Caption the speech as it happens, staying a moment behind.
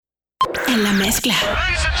En la mezcla.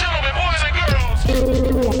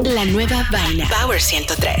 La nueva vaina. Power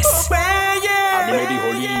 103. A mí me dijo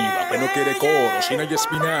Oliva que no quiere coro si no hay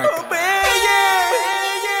espinaca.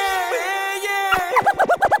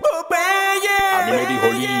 A mí me dijo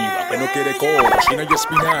Oliva que no quiere coro si no hay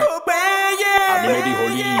espinaca. A mí me dijo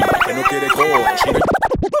Oliva que no quiere coro si no hay...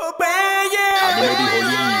 A mí me dijo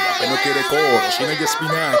Oliva que no quiere coro si no hay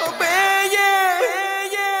espinaca.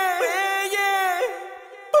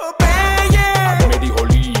 A mí me dijo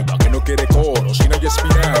Oliva que no quiere coro si no hay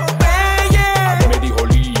espinaca. A mí me dijo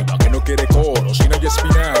Oliva que no quiere coro si no hay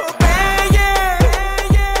espinaca.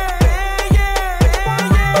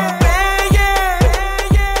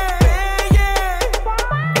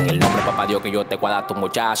 Dios que yo te guarda a tu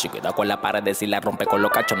muchacho y cuida con la pared si la rompe con los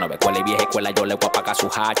cachos. No ve escuela y vieja escuela, yo le voy a pagar su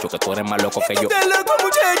hacho. Que tú eres más loco que yo. ¡Estás loco,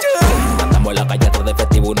 muchacho! Andamos en la calle atrás de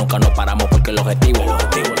festivo y nunca nos paramos porque el objetivo.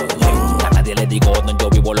 A nadie le digo donde yo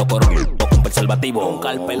vivo loco con preservativo. Un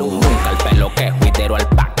calpelo que es juidero al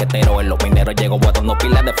paquetero. En los mineros llego botando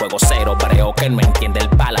pilas de fuego cero. Breo que no entiende el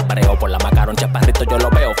palabreo. Por la macaron chaparrito yo lo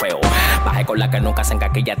veo feo. Bajé con la que nunca se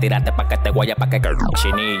encaquilla. Tírate pa' que te guaya pa' que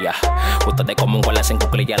chinilla. Ustedes como un guala sin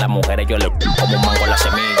cuclilla. Las mujeres yo le como un mango a la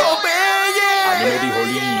semilla. A mí me dijo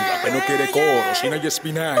Oliva que no quiere coro si no hay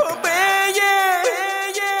espinaca.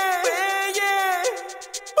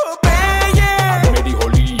 A mí me dijo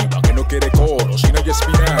Oliva que no quiere coro si no hay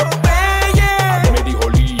espinaca. A mí me dijo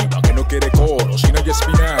Oliva que no quiere coro si no hay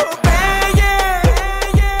espinaca.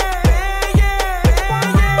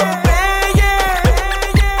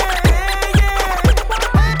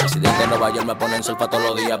 Presidente de Nueva York me pone en solfa todos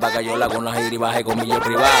los días para que yo le haga una gira y baje con millo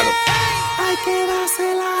privado. Hay que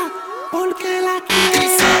dársela porque la quiere.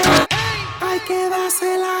 Hay que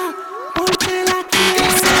dársela porque la quiere.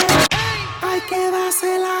 Hay que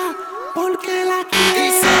dársela porque la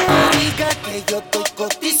quiere. Diga que yo estoy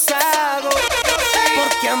cotizado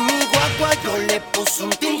porque a mi guagua yo le puse un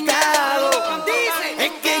tintado.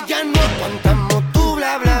 Es que ya no aguantamos tu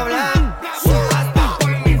bla bla bla. Hasta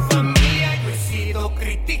por mi familia yo he sido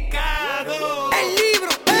criticado. El libro,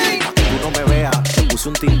 hey. Pa' que tú no me veas, te puse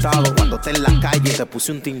un tintado. Cuando esté en la calle, te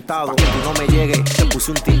puse un tintado. Pa' que tú no me llegues, te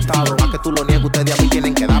puse un tintado. Pa' que tú lo niegues, ustedes a mí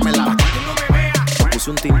tienen que dármela. Pa' que tú no me veas, te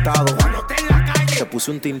puse un tintado. Cuando esté en la calle, te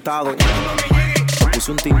puse un tintado. Pa' que tú no me llegues, te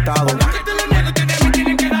puse un tintado. Pa' que tú lo niegues, ustedes a mí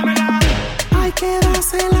tienen que dármela. Hay que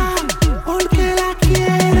dársela porque la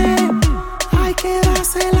quiere. Hay que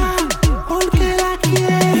dársela porque la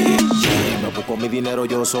quiere. Me busco mi dinero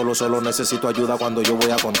yo solo necesito ayuda cuando yo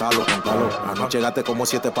voy a contarlo. Anoche gasté como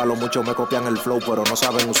 7 palos, muchos me copian el flow, pero no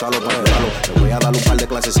saben usarlo para ayudarlo. Le voy a dar un par de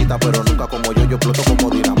clasecitas, pero nunca como yo exploto como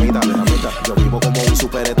dinamita. Yo vivo como un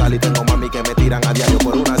superetal y tengo mami que me tiran a diario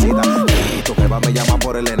por una cita. Y tu jeva me llama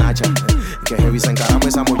por el enacha, que heavy se encarame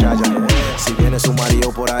esa muchacha. Si viene su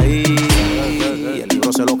marido por ahí, el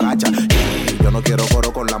libro se lo cacha. Y yo no quiero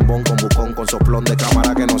coro con lambón, con bucón, con soplón de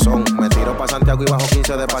cámara que no son. Me tiro pa' Santiago y bajo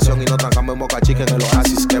 15 de pasión y no trancamos en Boca Chica en el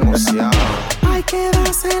oasis, que emoción. Hay que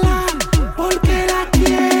dársela porque la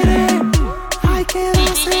quiere. Hay que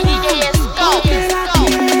dársela porque la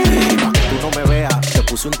quiere. Pa' que tú no me veas, te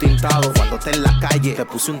puse un tintado. Cuando esté en la calle, te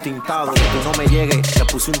puse un tintado. Pa' que tú no me llegues, te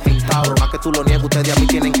puse un tintado. Más que tú lo niegues, ustedes a mí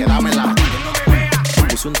tienen que dármela. Pa' que tú no me veas, te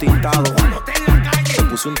puse un tintado. Cuando esté en la calle, te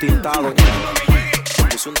puse un tintado. Te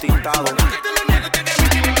puse un tintado. Pa' que tú lo niegues, ustedes a mí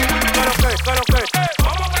tienen que dármela. ¿Qué lo que?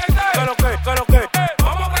 Vamos a prender. ¿Qué lo que?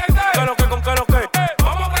 Vamos a prender. ¿Qué lo que?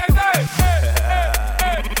 Vamos a prender.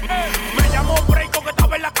 Me llamó Breiko que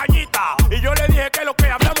estaba en la cañita y yo le dije que lo que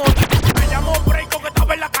hablamos. Me llamó Breiko que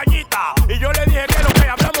estaba en la cañita y yo le dije que lo que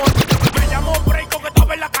hablamos. Me llamó Breiko que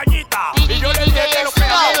estaba en la cañita y yo le dije que lo que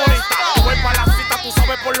hablamos ahorita. Voy pa' la cita, tú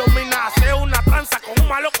sabes por lo menos hacer una tranza con un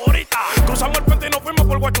malo corita. Cruzamos el puente y nos fuimos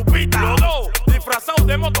por Guachupita. Los dos disfrazados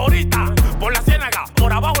de motorita. Por la ciénaga,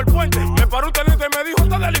 por abajo el puente. Me paró un teniente y me dijo: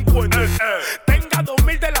 "Está delincuente". Tenga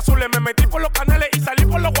 2000 de la azules. Me metí por los canales y salí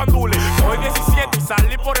por los guandules. Cogí 17 y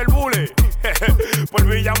salí por el bule. Por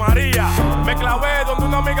Villa María. Me clavé donde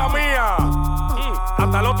una amiga mía.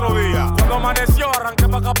 Hasta el otro día. Cuando amaneció arranqué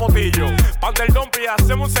pa' Capotillo. Pan del Dompi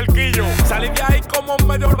hacemos un cerquillo. Salí de ahí como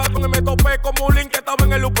medio ratón y me topé como un link que estaba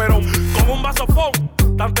en el luperón. Con un vasofón.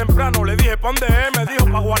 Tan temprano le dije: "¿Pa' dónde es?". Me dijo: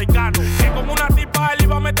 "Pa' Guaricano". Que con una tipa él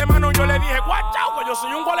iba a meter mano. Yo le dije: "Guachao, que yo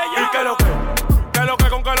soy un gualeyano". ¿Y qué lo que? ¿Qué lo que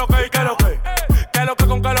con qué lo que? ¿Y qué lo que? ¿Qué lo que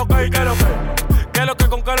con qué lo que? ¿Y qué lo que? ¿Qué lo que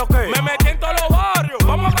con qué lo que? Me metí en todos los barrios.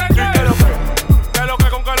 Vamos a aprender. ¿Y qué lo que? ¿Qué lo que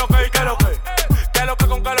con qué lo que? ¿Y qué lo que? ¿Qué lo que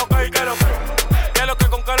con qué lo que? ¿Y qué lo que? ¿Qué lo que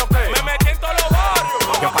con qué lo que? Me metí en todos los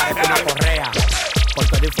barrios. Yo parezco una correa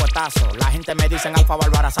porque doy fuetazo. La gente me dicen Alfa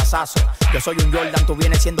Bárbara Sasazo. Yo soy un Jordan, tú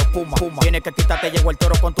vienes siendo Puma. Tienes que quitarte, llegó el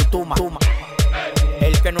toro con tu tuma.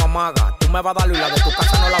 El que no amaga, tú me vas a dar luz y la de tu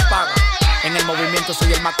casa no la paga. En el movimiento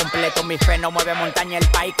soy el más completo. Mi fe no mueve montaña, el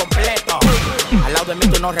país completo. Al lado de mí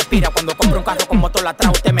tú no respiras. Cuando compro un carro con motor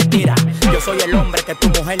atrás usted me tira. Yo soy el hombre que tu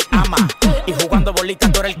mujer ama. Y jugando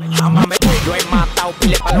bolitas tú eres el amame. Yo he matado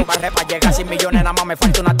pile para los barres. Para llegar a 100 millones nada más me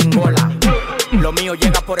falta una tingola. Lo mío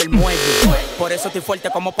llega por el muelle. Por eso estoy fuerte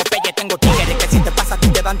como Popeye. Tengo tigres que si te pasa a ti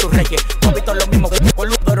te dan tus reyes. No visto lo mismo que con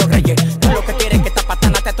los de los reyes. Tú lo que quieres es que esta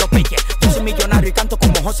patana te atropelle. Yo soy millonario y canto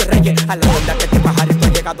como José Reyes. A la verdad que este pajarito ha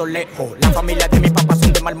llegado lejos. La familia de mi papá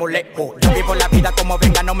son de marmolejo. Yo vivo la vida como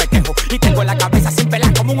venga, no me quejo. Y tengo la cabeza sin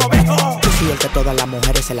pelar como un ovejo. Yo soy el que todas las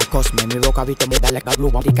mujeres se la cosme. Mi boca visto me da la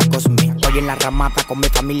cabluba, rica cosme. Estoy en la ramata con mi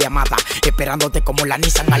familia amada, esperándote como la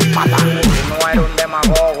Nissan Almada. Tú no eres un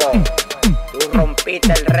demagogo. Tú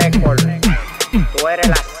rompiste el récord. Tú eres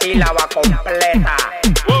la sílaba completa.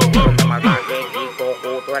 Tú eres un demagogue,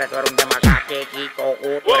 tú eres un demagogue,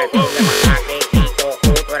 tú eres un demagogue,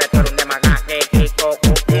 tú eres un demagogue,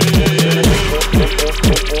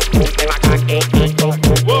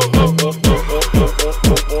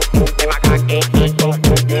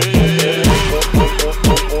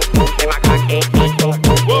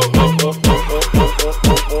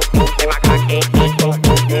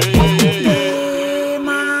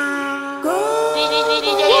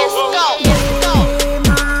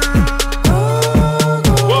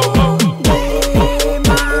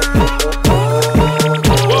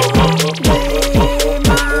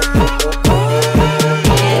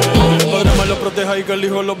 y que el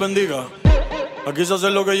Hijo los bendiga. Aquí se hace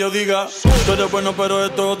lo que yo diga. Tú eres bueno, pero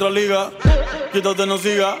esto es otra liga. Quítate, no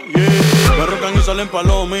siga, yeah. Me rocan y salen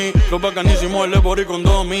palomi. Los bacanísimos, el Ebori con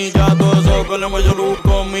Domi. Ya todo eso que le muevo yo lo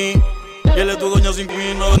busco a mí. Y él es tu doña sin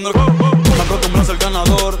pino. Me acostumbras al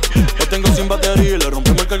ganador. Lo tengo sin batería y le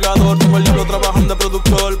rompimos el cargador. Tengo el diablo trabajando de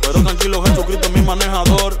productor. Pero tranquilo, Jesucristo es mi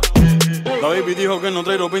manejador. La baby dijo que no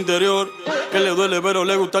trae ropa interior, que le duele pero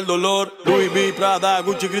le gusta el dolor. Louis V, Prada,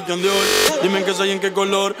 Gucci, Christian Dior. Dime en qué soy, en qué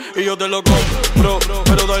color y yo te lo compro.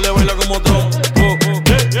 Pero dale, baila como trompo.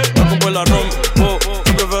 La compro y la rompo.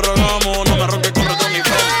 Siempre ferragamo, no me ronques con retón ni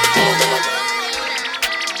front.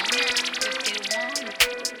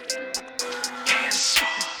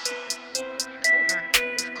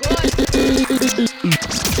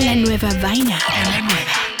 La nueva vaina.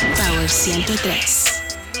 Power 103.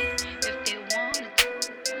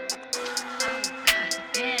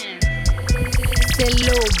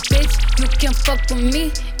 Little bitch, you can fuck with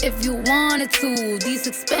me if you wanted to. These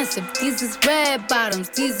expensive, these is red bottoms,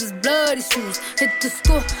 these is bloody shoes. Hit the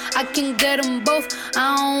school, I can get them both,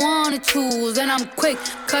 I don't wanna choose. And I'm quick,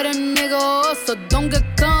 cut a nigga off, so don't get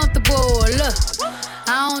comfortable. Look,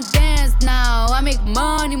 I don't dance now, I make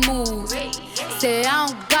money move. Say I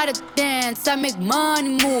don't gotta dance, I make money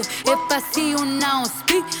move. If I see you now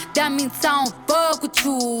speak, that means I don't fuck with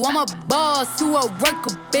you. I'm a boss, you a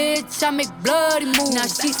worker, bitch, I make bloody moves. Now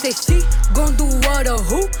she say she gon' do what or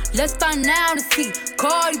who? Let's find out and see.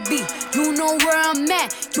 Cardi B, you know where I'm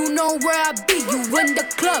at, you know where I be. You in the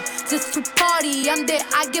club just to party, I'm there,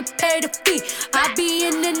 I get paid a fee. I be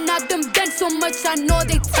in and out them bands so much, I know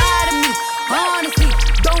they tired of me. Honestly,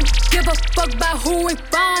 don't give a fuck about who in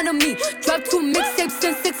front of me. Drop 2 mixtapes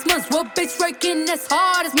in 6 months. What bitch working as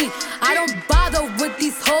hard as me? I don't bother with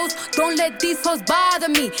these hoes. Don't let these hoes bother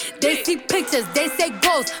me. They see pictures, they say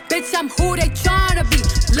goals. Bitch, I'm who they tryna be.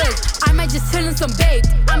 Look, I might just chill in some babe.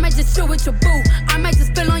 I might just chill with your boo. I might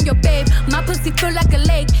just spill on your babe. My pussy feel like a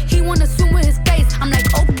lake. He wanna swim with his face. I'm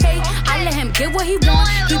like, okay. I let him get what he want.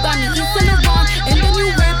 He buy me East and Laurent and the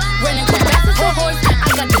new whip. Running go fast as a horse.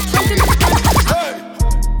 I got the trunk in the front.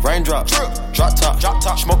 Raindrops, drop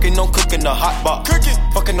top, smoking, no cooking, the hot box.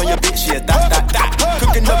 Fucking on your bitch, yeah, that.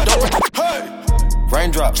 Cooking up dope.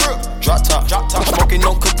 Raindrops, drop top, smoking,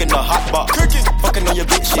 no cooking, the hot box. Fucking on your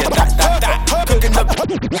bitch, yeah, that. Cooking up.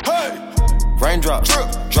 Raindrops,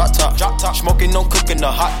 drop top, smoking, no cooking,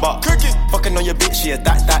 the hot box. Fucking on your bitch, yeah,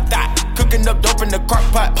 that. Cooking up dope in the crock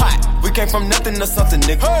pot. We came from nothing to something,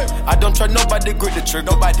 nigga. I don't try nobody, grip the trick.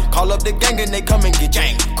 Nobody call up the gang and they come and get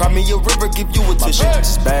gang. Cry me a river, give you a tissue.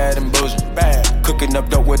 It's bad and bullshit. Bad. Cooking up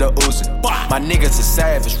dope with a Uzi. My niggas is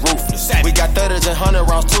savage, ruthless. We got 30s and 100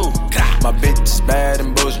 rounds too. My bitch is bad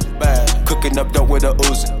and bullshit. Bad. Cooking up dope with a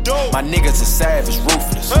Uzi. My niggas is savage,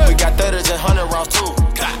 ruthless. We got 30s and 100 rounds too.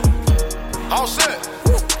 All set.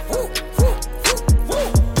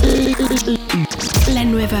 La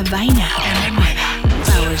nueva vaina.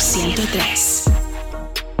 Power 103.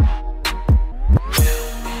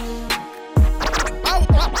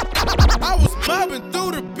 I was mobbing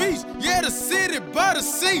through the beach, yeah, the city by the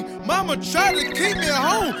sea. Mama tried to keep me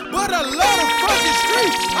home, but I love the fucking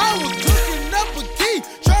street. I was cooking up a key,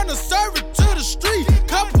 trying to serve it to the street.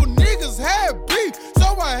 Couple niggas had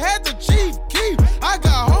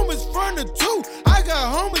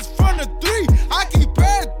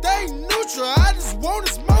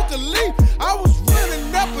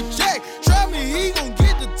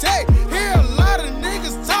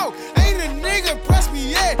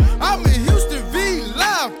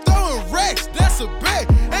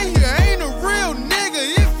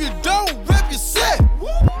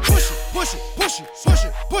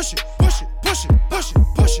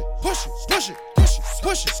push it, push it, push it, push it,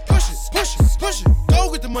 push it, push it, push it, push it, push it.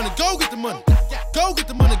 Go get the money, go get the money. Go get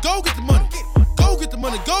the money, go get the money. Go get the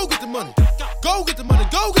money, go get the money. Go get the money,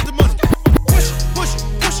 go get the money. Push it, push it,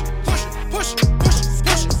 push it, push it, push it,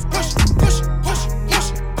 push it, push it, push it, push it,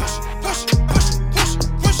 push it, push it, push it, push it, push it,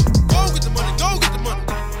 push it. Go get the money, go get the money.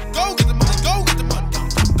 Go get the money, go get the money.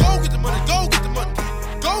 Go get the money, go get the money.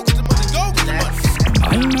 Go get the money, go get the money.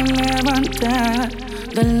 Hoy me levanté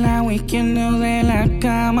del lado izquierdo de la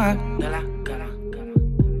cama.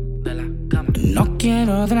 No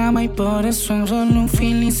quiero drama y por eso enrollo un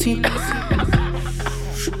felicito.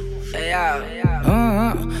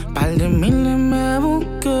 Par de miles me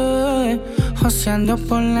busqué, joseando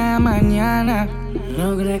por la mañana.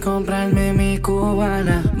 Logré comprarme mi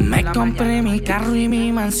cubana. Me compré mi carro y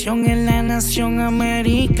mi mansión en la nación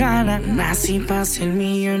americana. Nací pa' ser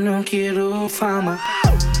mío, no quiero fama.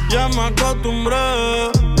 Ya me acostumbré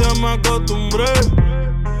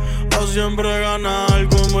a siempre ganar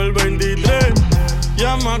como el 23.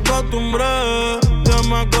 Ya me acostumbré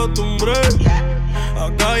a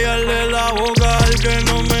callarle la boca al que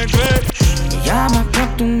no me cree. Ya me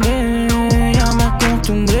acostumbré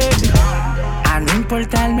a no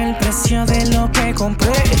importarme el precio de lo que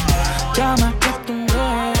compré. Ya me acostumbré.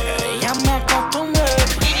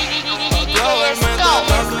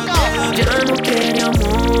 Ya no quiere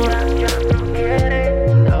amor,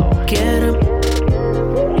 quiere.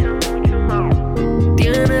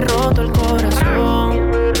 Tiene roto el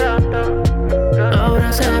corazón.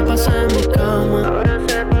 Ahora se pasa en mi cama.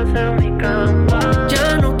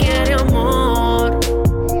 Ya no quiere amor,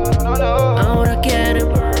 ahora quiere.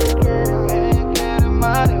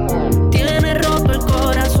 Tiene roto el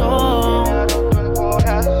corazón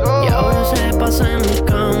y ahora se pasa en mi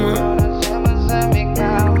cama.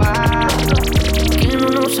 Que no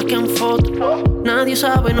nos saquen fotos, nadie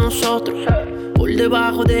sabe nosotros. Por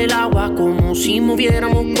debajo del agua como si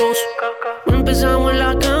moviéramos cosas. No empezamos en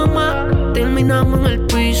la cama, terminamos en el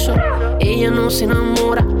piso. Ella no se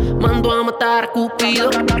enamora, mandó a matar a Cupido.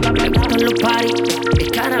 Me gustan los parties, es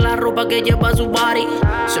cara la ropa que lleva su body.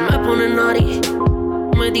 Se me pone nari,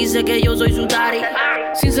 me dice que yo soy su daddy.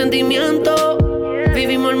 Sin sentimiento,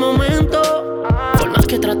 vivimos el momento. Por más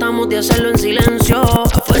que tratamos de hacerlo en silencio,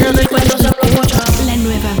 afuera del cuento se escucha. La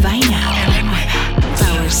nueva vaina,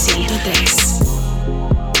 Power 103.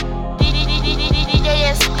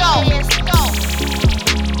 DJ Scuff.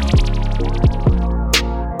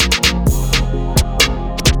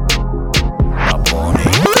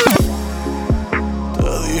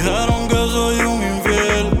 Dijeron que soy un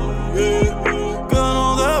infiel, que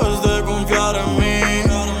no debes de confiar en mí.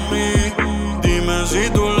 Dime si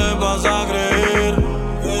tú le vas a creer,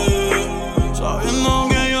 sabiendo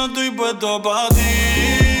que yo estoy puesto pa' ti.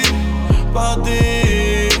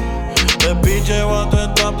 Te picheo a tu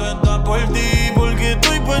estás por ti, porque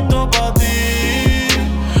estoy puesto pa' ti.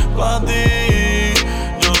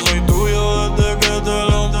 Yo soy tuyo desde que te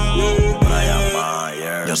lo di. Brian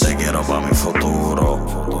Mayer, yo te quiero pa' mi futuro.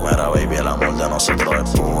 Mira, baby, el amor de nosotros es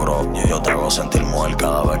puro. Yo te hago sentir mujer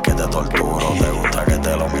cada vez que te torturo. Te gusta que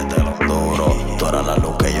te lo duro. Tú eras la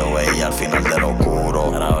luz que yo veía al final de lo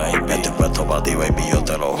oscuro. Mira, baby, estoy puesto pa' ti, baby, yo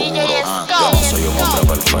te lo juro. Yo no soy un hombre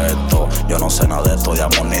perfecto. Yo no sé nada de esto de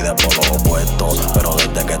amor ni de polos opuestos. Pero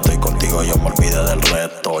desde que estoy contigo yo me olvidé del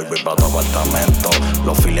resto. Hoy voy pa' tu apartamento,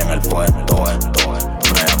 los files en el puesto.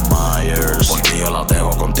 Brian Myers, porque yo la dejo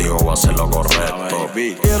contigo, voy a hacer lo correcto.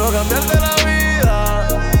 Quiero cambiarte la vida,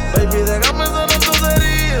 baby, déjame sanar tus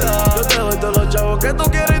heridas. Yo te doy todos los chavos que tú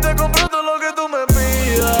quieres y te compro todo lo que tú me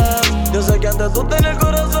pidas. Yo sé que antes tú tenías el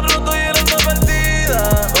corazón roto y eres una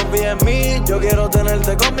perdida. Confía en mí, yo quiero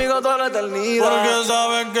tenerte conmigo toda la eternidad. Porque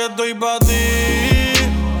sabes que estoy pa' ti.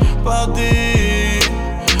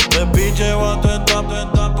 Te picheo a tu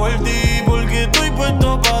estás por ti, porque estoy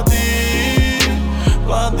puesto pa' ti.